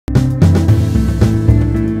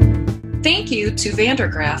Thank you to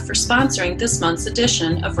Vandergraaf for sponsoring this month's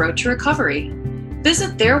edition of Road to Recovery.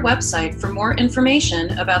 Visit their website for more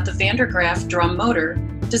information about the Vandergraaf drum motor,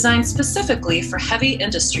 designed specifically for heavy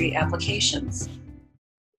industry applications.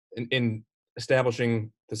 In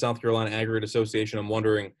establishing the South Carolina Aggregates Association, I'm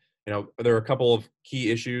wondering, there are a couple of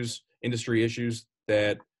key issues, industry issues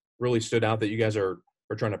that really stood out that you guys are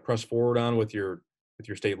trying to press forward on with your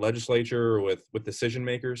state legislature or with decision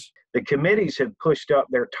makers? The committees have pushed up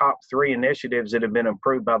their top 3 initiatives that have been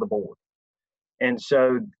approved by the board. And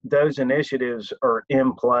so those initiatives are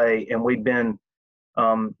in play, and we've been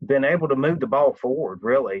able to move the ball forward,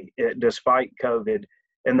 really, despite COVID.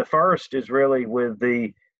 And the first is really with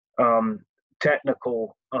the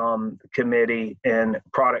technical committee and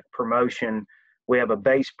product promotion. We have a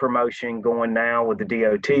base promotion going now with the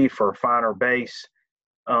DOT for a finer base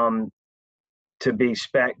to be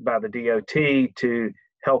spec'd by the DOT to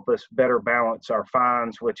help us better balance our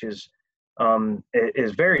fines, which is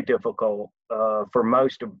very difficult for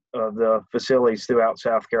most of the facilities throughout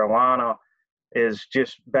South Carolina, is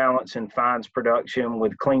just balancing fines production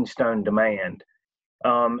with clean stone demand.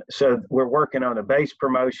 So we're working on a base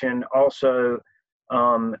promotion, also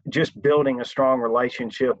just building a strong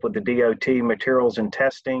relationship with the DOT materials and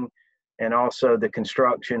testing, and also the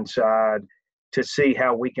construction side to see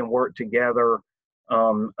how we can work together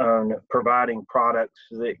on providing products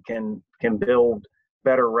that can build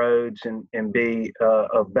better roads and be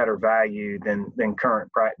of better value than current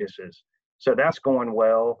practices. So that's going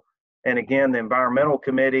well. And again, the environmental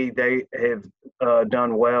committee, they have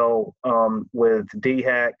done well with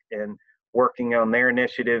DHEC and working on their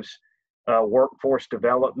initiatives. Workforce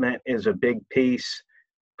development is a big piece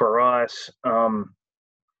for us,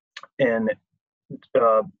 and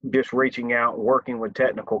just reaching out and working with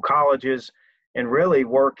technical colleges and really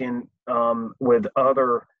working with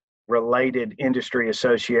other related industry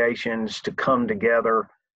associations to come together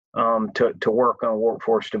to work on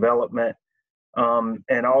workforce development.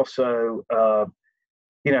 And also,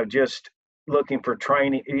 just looking for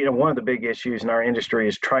training. One of the big issues in our industry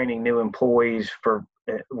is training new employees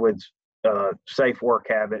with safe work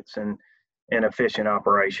habits and efficient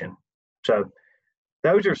operation. So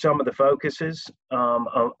those are some of the focuses,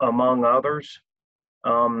 among others.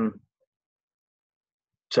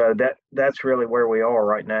 So that's really where we are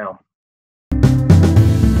right now.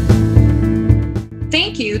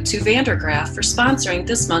 Thank you to Vandergraaf for sponsoring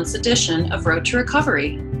this month's edition of Road to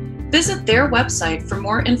Recovery. Visit their website for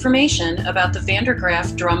more information about the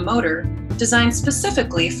Vandergraaf drum motor, designed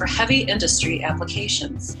specifically for heavy industry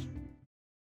applications.